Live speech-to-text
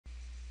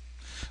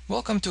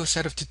Welcome to a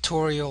set of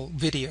tutorial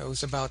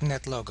videos about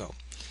Netlogo.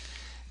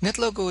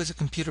 Netlogo is a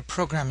computer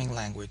programming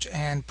language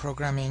and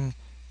programming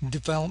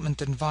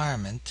development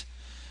environment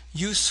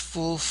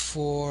useful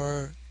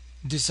for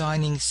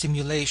designing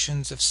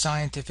simulations of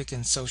scientific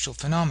and social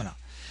phenomena.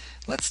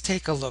 Let's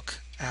take a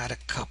look at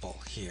a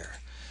couple here.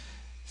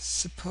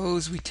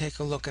 Suppose we take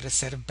a look at a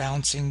set of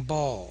bouncing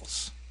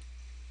balls.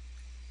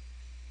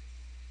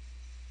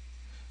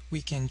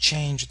 We can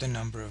change the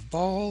number of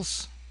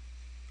balls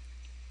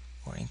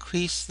or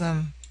increase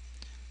them.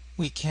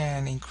 We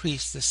can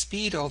increase the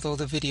speed, although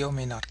the video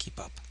may not keep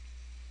up.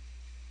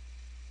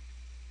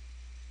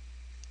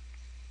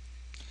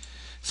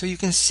 So you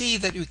can see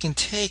that we can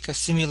take a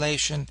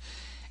simulation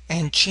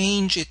and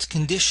change its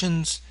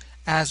conditions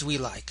as we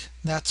like.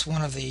 That's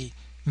one of the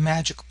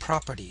magic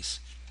properties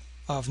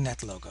of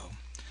Netlogo.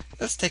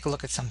 Let's take a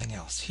look at something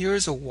else.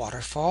 Here's a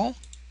waterfall.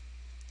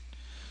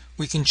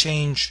 We can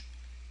change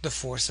the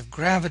force of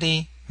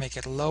gravity, make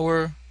it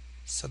lower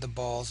so the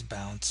balls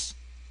bounce.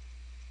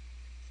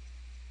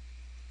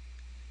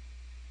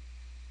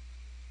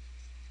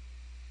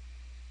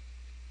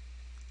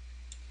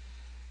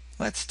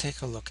 Let's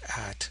take a look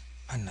at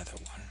another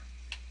one.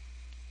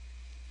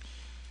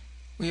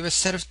 We have a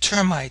set of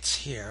termites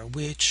here,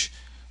 which,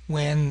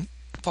 when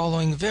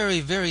following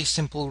very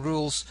simple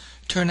rules,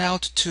 turn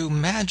out to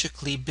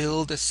magically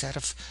build a set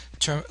of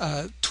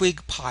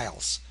twig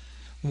piles.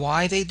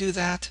 Why they do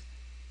that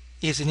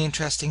is an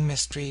interesting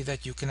mystery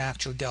that you can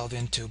actually delve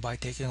into by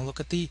taking a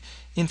look at the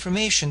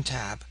information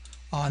tab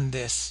on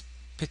this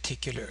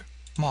particular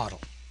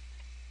model.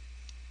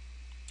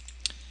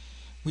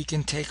 We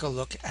can take a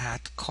look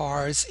at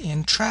cars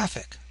in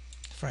traffic,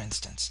 for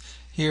instance.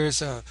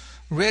 Here's a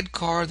red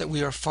car that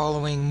we are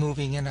following,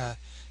 moving in a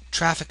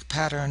traffic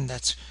pattern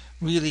that's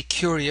really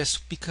curious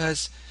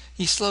because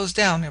he slows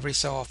down every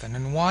so often,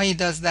 and why he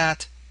does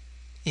that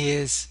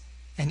is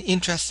an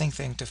interesting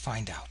thing to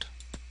find out.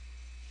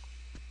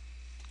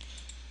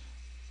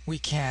 We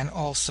can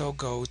also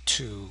go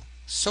to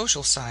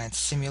social science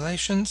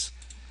simulations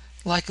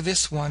like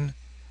this one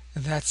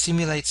that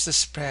simulates the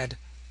spread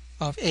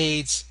of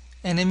AIDS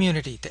and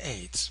immunity to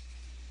AIDS.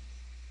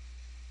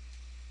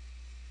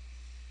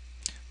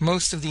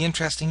 Most of the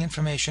interesting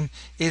information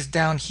is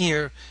down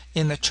here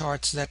in the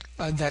charts that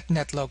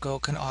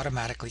Netlogo can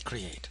automatically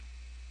create.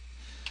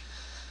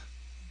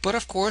 But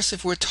of course,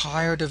 if we're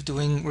tired of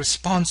doing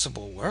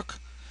responsible work,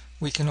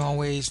 we can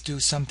always do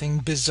something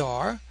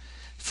bizarre.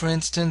 For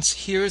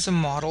instance, here's a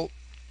model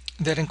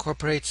that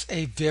incorporates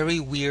a very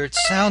weird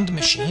sound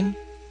machine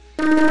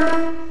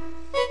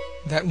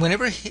that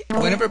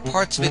whenever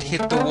parts of it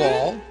hit the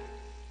wall,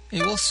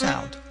 it will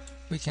sound.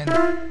 We can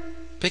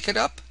pick it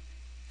up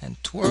and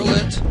twirl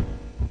it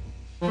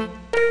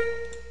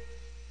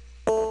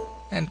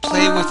and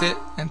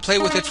play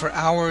with it for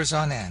hours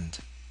on end.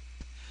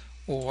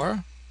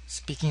 Or,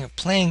 speaking of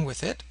playing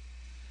with it,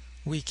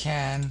 we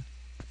can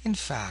in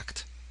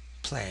fact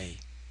play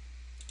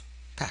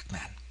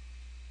Pac-Man.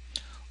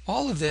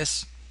 All of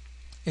this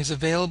is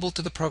available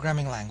to the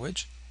programming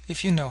language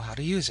if you know how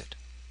to use it.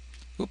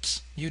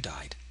 Oops, you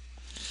died.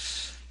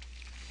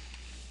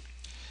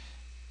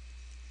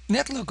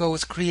 Netlogo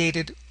was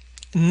created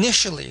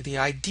initially. The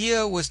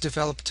idea was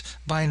developed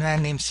by a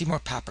man named Seymour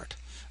Papert,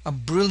 a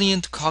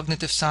brilliant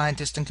cognitive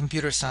scientist and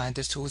computer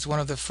scientist who was one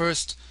of the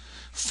first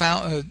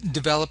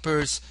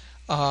developers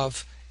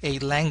of a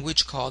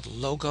language called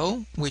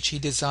Logo, which he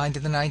designed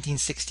in the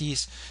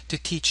 1960s to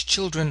teach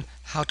children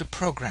how to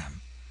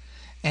program.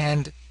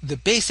 And the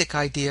basic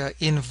idea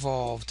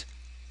involved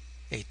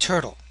a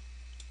turtle,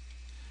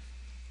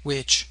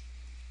 which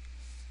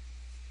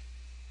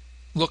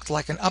looked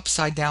like an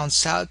upside-down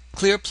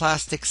clear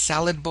plastic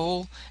salad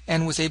bowl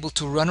and was able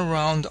to run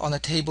around on a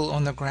table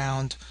on the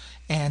ground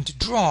and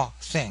draw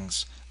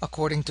things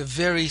according to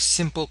very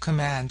simple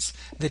commands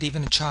that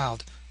even a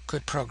child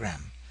could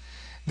program.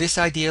 This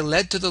idea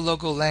led to the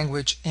Logo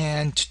language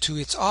and to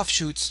its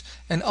offshoots,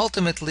 and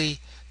ultimately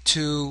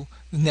to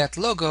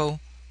Netlogo,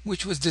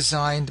 which was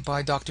designed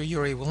by Dr.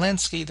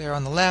 Wilensky there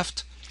on the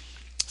left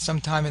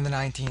sometime in the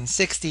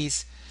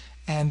 1960s,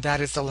 and that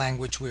is the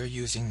language we're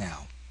using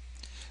now.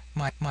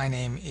 My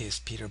name is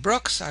Peter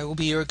Brooks. I will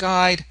be your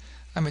guide.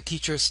 I'm a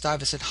teacher at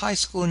Stuyvesant High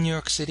School in New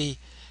York City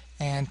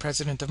and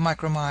president of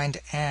Micromind,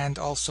 and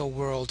also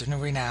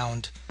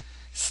world-renowned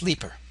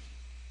sleeper.